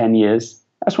in 10 years.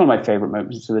 That's one of my favorite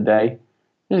moments of the day.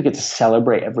 You get to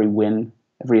celebrate every win,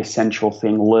 every essential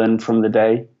thing, learn from the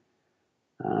day.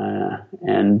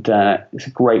 And it's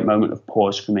a great moment of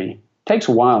pause for me. It takes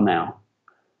a while now.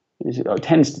 It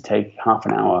tends to take half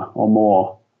an hour or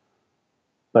more.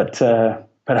 But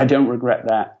I don't regret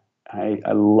that. I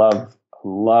love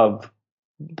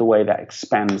the way that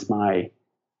expands my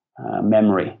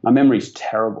memory. My memory's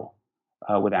terrible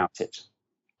without it.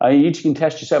 You can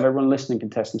test yourself. Everyone listening can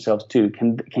test themselves too.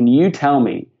 Can you tell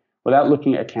me, without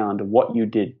looking at a calendar, what you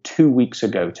did 2 weeks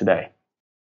ago today?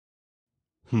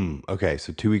 Okay,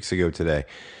 so 2 weeks ago today.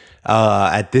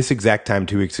 At this exact time,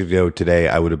 2 weeks ago today,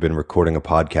 I would have been recording a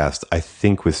podcast, I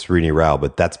think with Srini Rao,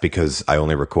 but that's because I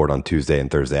only record on Tuesday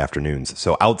and Thursday afternoons.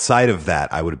 So outside of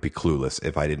that, I would be clueless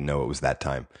if I didn't know it was that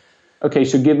time. Okay,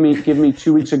 so give me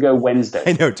 2 weeks ago Wednesday.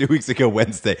 I know, 2 weeks ago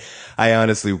Wednesday. I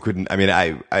honestly couldn't. I mean,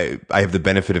 I have the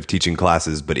benefit of teaching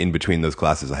classes, but in between those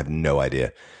classes, I have no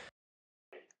idea.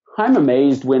 I'm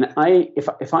amazed when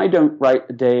if I don't write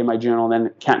a day in my journal and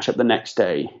then catch up the next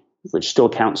day, which still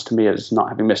counts to me as not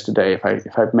having missed a day if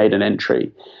I've made an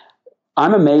entry.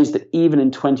 I'm amazed that even in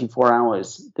 24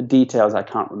 hours, the details I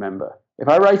can't remember. If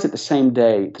I write it the same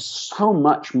day, there's so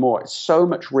much more. It's so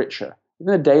much richer.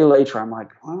 Even a day later, I'm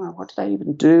like, oh, what did I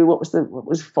even do? What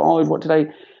was followed? What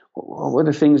were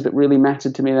the things that really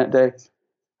mattered to me that day?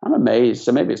 I'm amazed.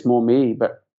 So maybe it's more me,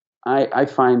 but I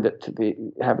find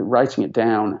that writing it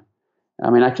down,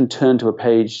 I mean, I can turn to a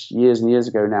page years and years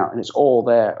ago now, and it's all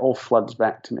there. It all floods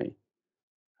back to me.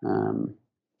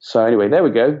 So anyway, there we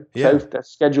go. Yeah. So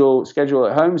that's schedule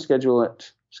at home, schedule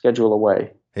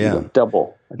away. Yeah.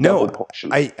 Double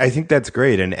portion. I think that's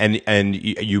great. And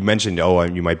you mentioned,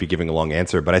 you might be giving a long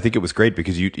answer, but I think it was great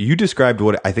because you described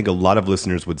what I think a lot of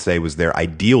listeners would say was their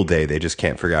ideal day. They just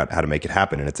can't figure out how to make it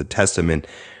happen. And it's a testament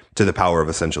to the power of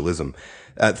essentialism.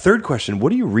 Third question,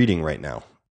 what are you reading right now?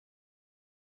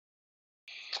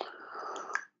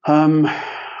 I'm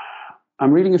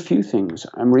reading a few things.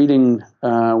 I'm reading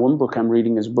one book. I'm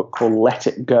reading is a book called Let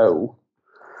It Go.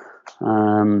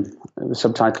 The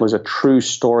subtitle is A True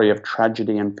Story of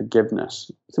Tragedy and Forgiveness.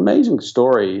 It's an amazing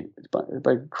story. It's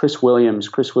by Chris Williams.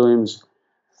 Chris Williams'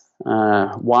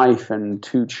 wife and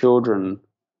 2 children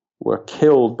were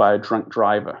killed by a drunk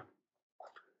driver.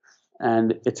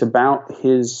 And it's about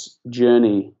his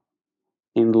journey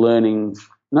in learning,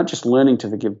 not just learning to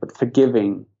forgive, but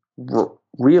forgiving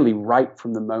really right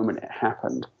from the moment it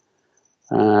happened.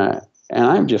 And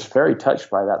I'm just very touched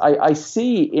by that. I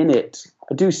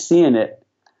do see in it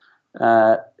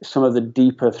some of the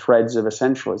deeper threads of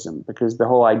essentialism, because the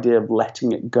whole idea of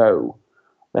letting go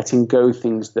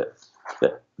things that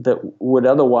would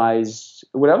otherwise,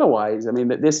 I mean,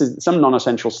 that this is some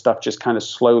non-essential stuff just kind of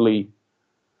slowly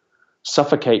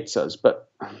suffocates us. But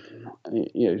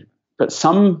but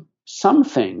some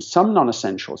things, some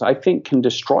non-essentials, I think can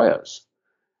destroy us.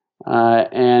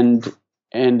 And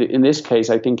in this case,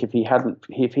 I think if he hadn't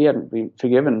been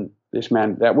forgiven, this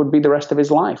man, that would be the rest of his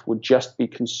life, would just be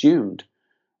consumed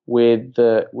with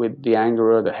the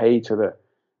anger or the hate or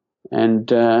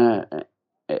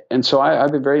and so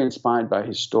I've been very inspired by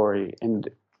his story and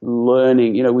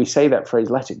learning. We say that phrase,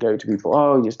 "Let it go," to people.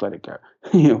 Oh, just let it go.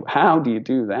 How do you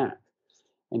do that?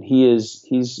 And he's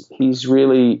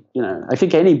really, I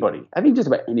think just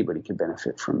about anybody could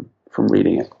benefit from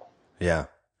reading it. Yeah.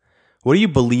 What do you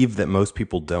believe that most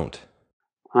people don't?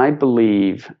 I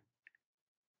believe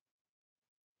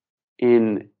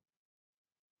in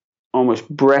almost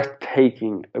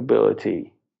breathtaking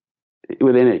ability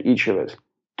within each of us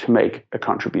to make a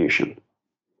contribution.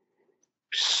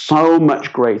 So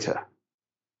much greater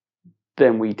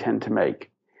than we tend to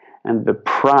make. And the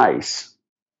price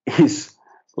is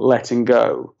letting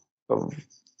go of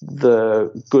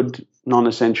the good,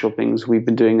 non-essential things we've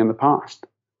been doing in the past.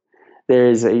 There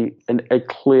is a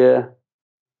clear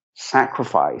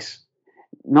sacrifice,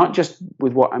 not just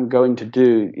with what I'm going to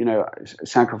do,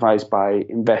 sacrifice by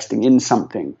investing in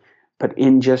something, but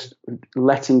in just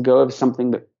letting go of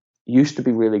something that used to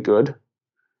be really good.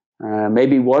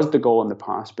 Maybe was the goal in the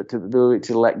past, but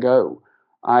to let go.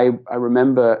 I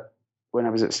remember when I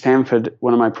was at Stanford,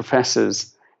 one of my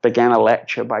professors began a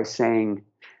lecture by saying,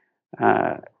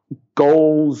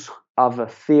 goals are the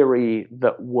theory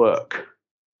that work.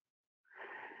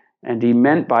 And he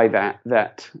meant by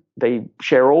that they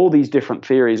share all these different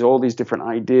theories, all these different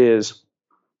ideas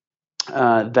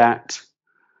that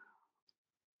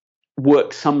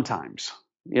work sometimes,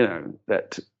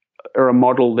 that are a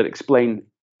model that explain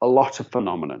a lot of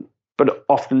phenomenon, but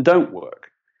often don't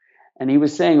work. And he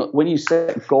was saying, when you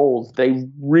set goals, they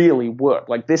really work.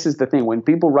 Like, this is the thing. When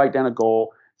people write down a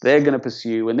goal they're going to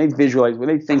pursue, when they visualize, when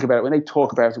they think about it, when they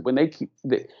talk about it,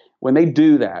 when they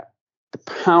do that, the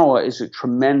power is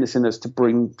tremendous in us to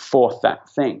bring forth that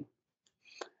thing.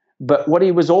 But what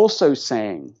he was also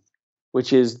saying,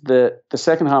 which is the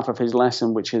second half of his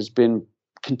lesson, which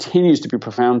continues to be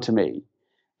profound to me,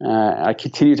 I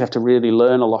continue to have to really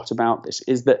learn a lot about this,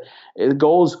 is that the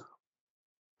goals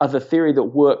are the theory that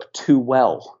work too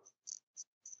well.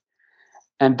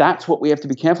 And that's what we have to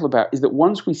be careful about, is that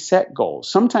once we set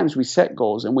goals, sometimes we set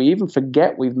goals and we even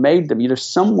forget we've made them.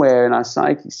 Somewhere in our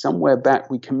psyche, somewhere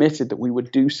back, we committed that we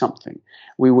would do something.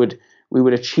 We would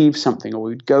achieve something, or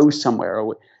we would go somewhere,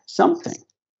 or something.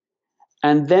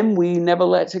 And then we never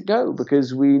let it go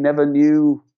because we never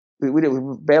knew, we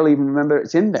barely even remember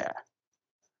it's in there.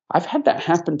 I've had that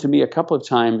happen to me a couple of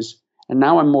times, and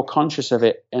now I'm more conscious of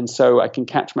it, and so I can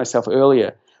catch myself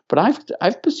earlier. But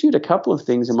I've pursued a couple of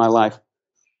things in my life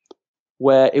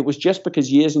where it was just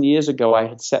because years and years ago I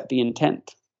had set the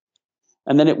intent,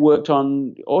 and then it worked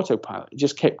on autopilot. It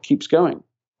just keeps going.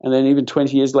 And then even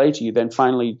 20 years later, you then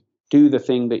finally do the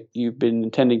thing that you've been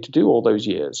intending to do all those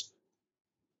years.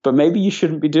 But maybe you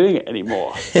shouldn't be doing it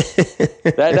anymore.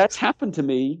 That's happened to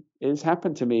me. It's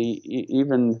happened to me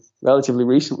even relatively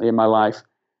recently in my life.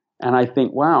 And I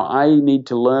think, wow, I need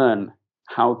to learn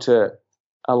how to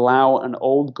allow an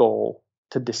old goal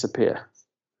to disappear.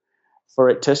 For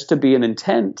it just to be an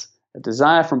intent, a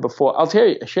desire from before. I'll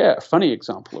share a funny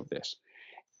example of this.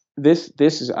 This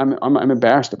is I'm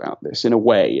embarrassed about this in a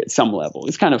way at some level.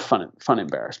 It's kind of fun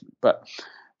embarrassment. But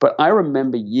I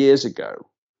remember years ago,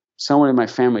 someone in my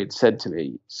family had said to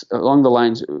me along the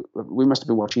lines, we must have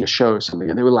been watching a show or something,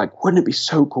 and they were like, "Wouldn't it be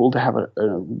so cool to have a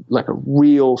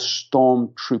real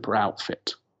stormtrooper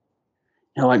outfit?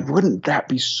 Wouldn't that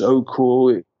be so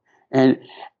cool?" And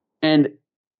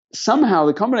somehow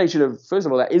the combination of, first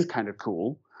of all, that is kind of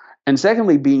cool, and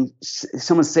secondly, being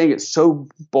someone saying it so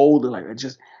boldly,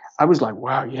 I was like,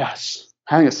 wow, yes,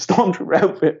 having a stormtrooper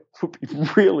outfit would be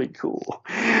really cool.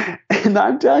 And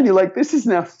I'm telling you, this is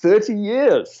now 30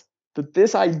 years that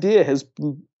this idea has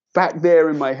back there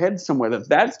in my head somewhere,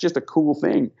 that's just a cool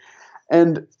thing.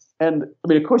 And I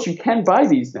mean, of course, you can buy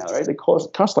these now, right? They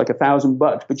cost like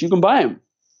 $1,000, but you can buy them.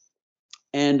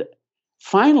 And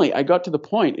finally, I got to the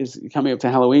point, is coming up to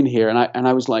Halloween here, and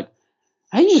I was like,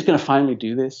 are you just going to finally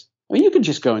do this? I mean, you can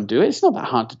just go and do it. It's not that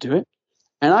hard to do it.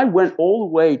 And I went all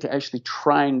the way to actually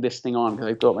trying this thing on because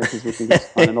I thought my kids would think it's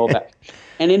fun and all that.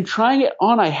 And in trying it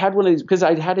on, I had one of these, because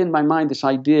I'd had in my mind this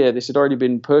idea, this had already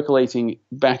been percolating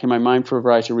back in my mind for a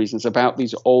variety of reasons, about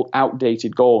these old,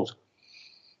 outdated goals.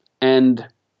 And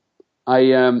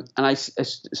I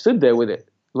stood there with it,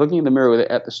 looking in the mirror with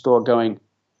it at the store, going,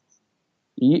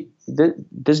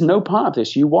 there's no part of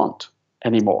this you want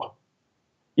anymore.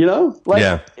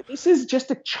 This is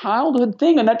just a childhood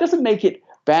thing, and that doesn't make it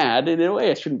bad. In a way,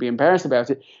 I shouldn't be embarrassed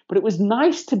about it, but it was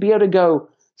nice to be able to go,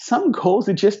 some goals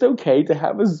are just okay to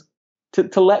have us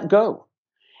to let go.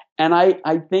 And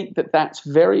I think that that's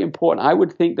very important. I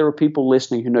would think there are people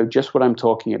listening who know just what I'm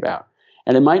talking about.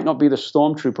 And it might not be the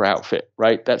stormtrooper outfit,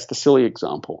 right? That's the silly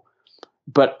example.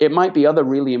 But it might be other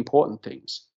really important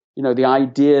things. The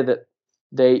idea that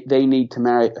they need to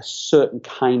marry a certain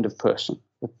kind of person,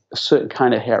 a certain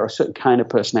kind of hair, a certain kind of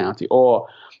personality, or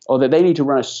that they need to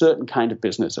run a certain kind of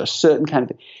business, a certain kind of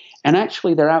thing. And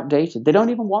actually they're outdated. They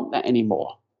don't even want that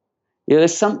anymore. It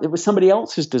was somebody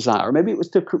else's desire. Or maybe it was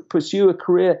to pursue a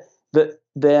career that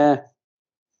their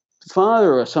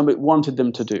father or somebody wanted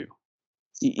them to do.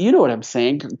 You know what I'm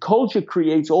saying? Culture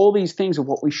creates all these things of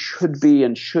what we should be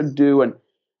and should do. And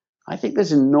I think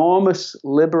there's enormous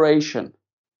liberation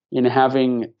in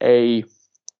having a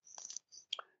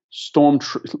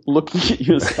looking at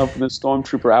yourself in a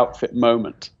stormtrooper outfit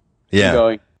moment. Yeah.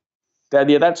 Going,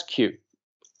 yeah, that's cute.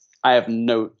 I have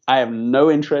no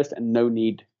interest and no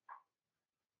need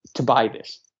to buy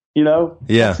this.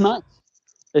 Yeah. It's nice.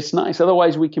 It's nice.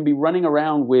 Otherwise, we can be running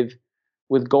around with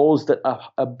goals that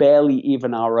are barely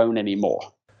even our own anymore.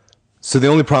 So the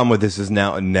only problem with this is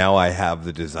now I have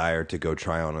the desire to go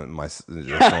try on my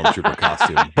stormtrooper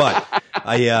costume, but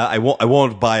I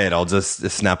won't buy it. I'll just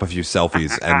snap a few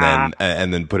selfies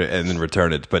and then put it and then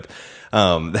return it. But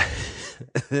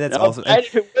that's awesome. And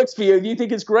if it works for you, you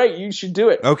think it's great, you should do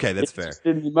it. Okay, that's fair.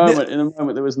 In a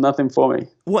moment, there was nothing for me.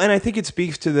 Well, and I think it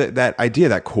speaks to that idea,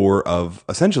 that core of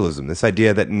essentialism. This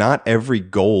idea that not every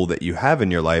goal that you have in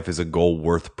your life is a goal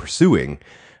worth pursuing.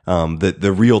 That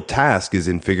the real task is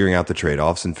in figuring out the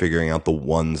trade-offs and figuring out the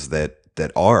ones that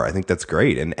are. I think that's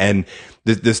great. And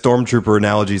the stormtrooper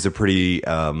analogy is a pretty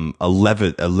a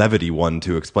levity one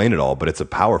to explain it all, but it's a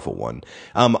powerful one.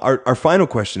 Our final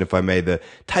question, if I may, the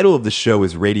title of the show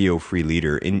is Radio Free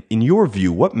Leader. In your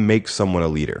view, what makes someone a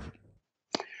leader?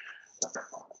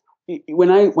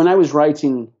 When I was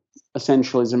writing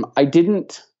Essentialism, I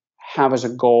didn't have as a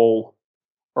goal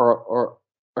or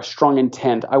a strong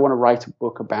intent, I want to write a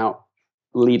book about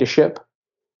leadership.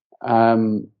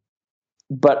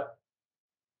 But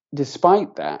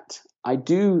despite that, I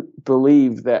do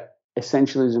believe that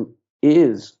essentialism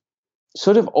is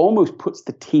sort of almost puts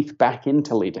the teeth back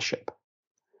into leadership.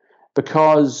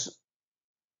 Because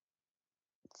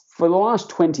for the last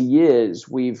 20 years,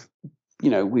 we've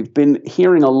been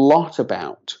hearing a lot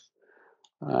about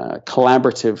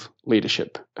collaborative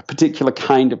leadership, a particular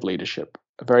kind of leadership,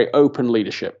 a very open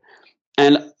leadership.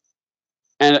 And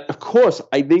of course,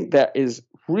 I think that is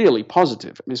really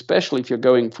positive, especially if you're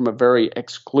going from a very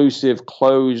exclusive,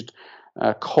 closed,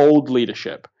 cold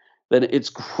leadership. Then it's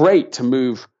great to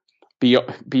move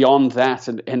beyond that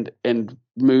and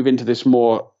move into this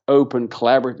more open,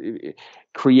 collaborative,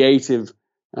 creative,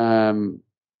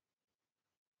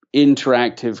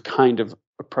 interactive kind of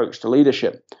approach to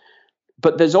leadership.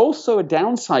 But there's also a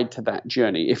downside to that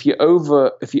journey if you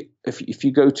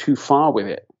go too far with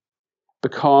it,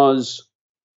 because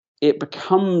it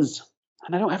becomes,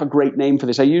 and I don't have a great name for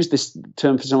this. I used this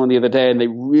term for someone the other day and they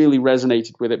really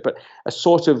resonated with it, but a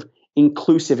sort of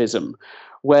inclusivism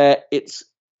where it's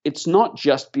not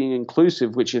just being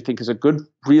inclusive, which I think is a good,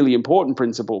 really important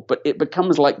principle, but it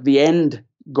becomes like the end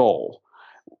goal,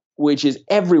 which is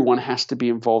everyone has to be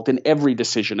involved in every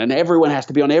decision, and everyone has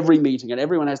to be on every meeting, and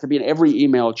everyone has to be in every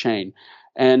email chain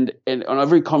and on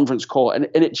every conference call. And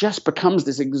it just becomes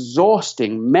this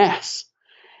exhausting mess.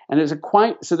 And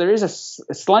so there is a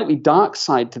slightly dark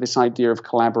side to this idea of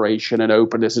collaboration and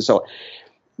openness and so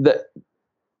on.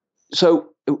 So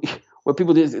where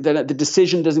people do that, the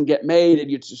decision doesn't get made and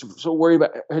you're so worried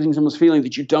about hurting someone's feeling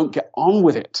that you don't get on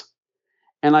with it.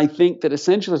 And I think that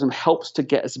essentialism helps to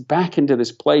get us back into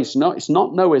this place. No, it's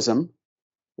not noism.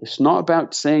 It's not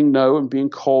about saying no and being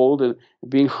cold and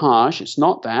being harsh. It's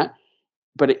not that.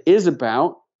 But it is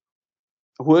about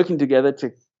working together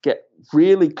to get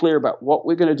really clear about what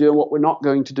we're going to do and what we're not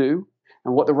going to do,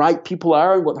 and what the right people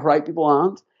are and what the right people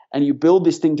aren't. And you build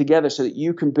this thing together so that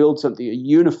you can build something, a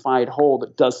unified whole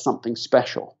that does something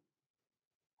special.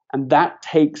 And that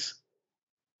takes,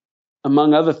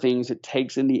 among other things, it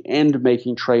takes in the end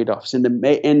making trade-offs, in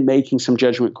the end making some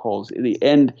judgment calls, in the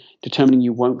end determining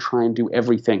you won't try and do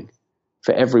everything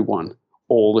for everyone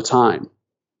all the time.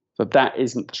 So that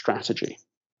isn't the strategy.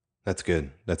 That's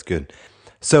good. That's good.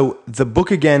 So the book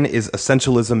again is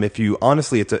Essentialism. If you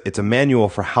honestly, it's a manual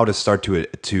for how to start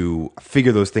to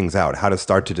figure those things out, how to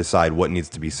start to decide what needs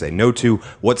to be say no to,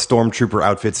 what stormtrooper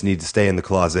outfits need to stay in the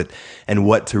closet, and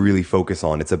what to really focus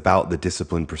on. It's about the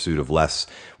disciplined pursuit of less,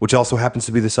 which also happens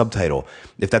to be the subtitle.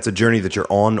 If that's a journey that you're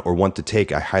on or want to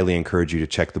take, I highly encourage you to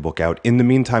check the book out. In the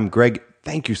meantime, Greg,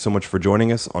 thank you so much for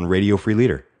joining us on Radio Free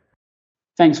Leader.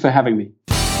 Thanks for having me.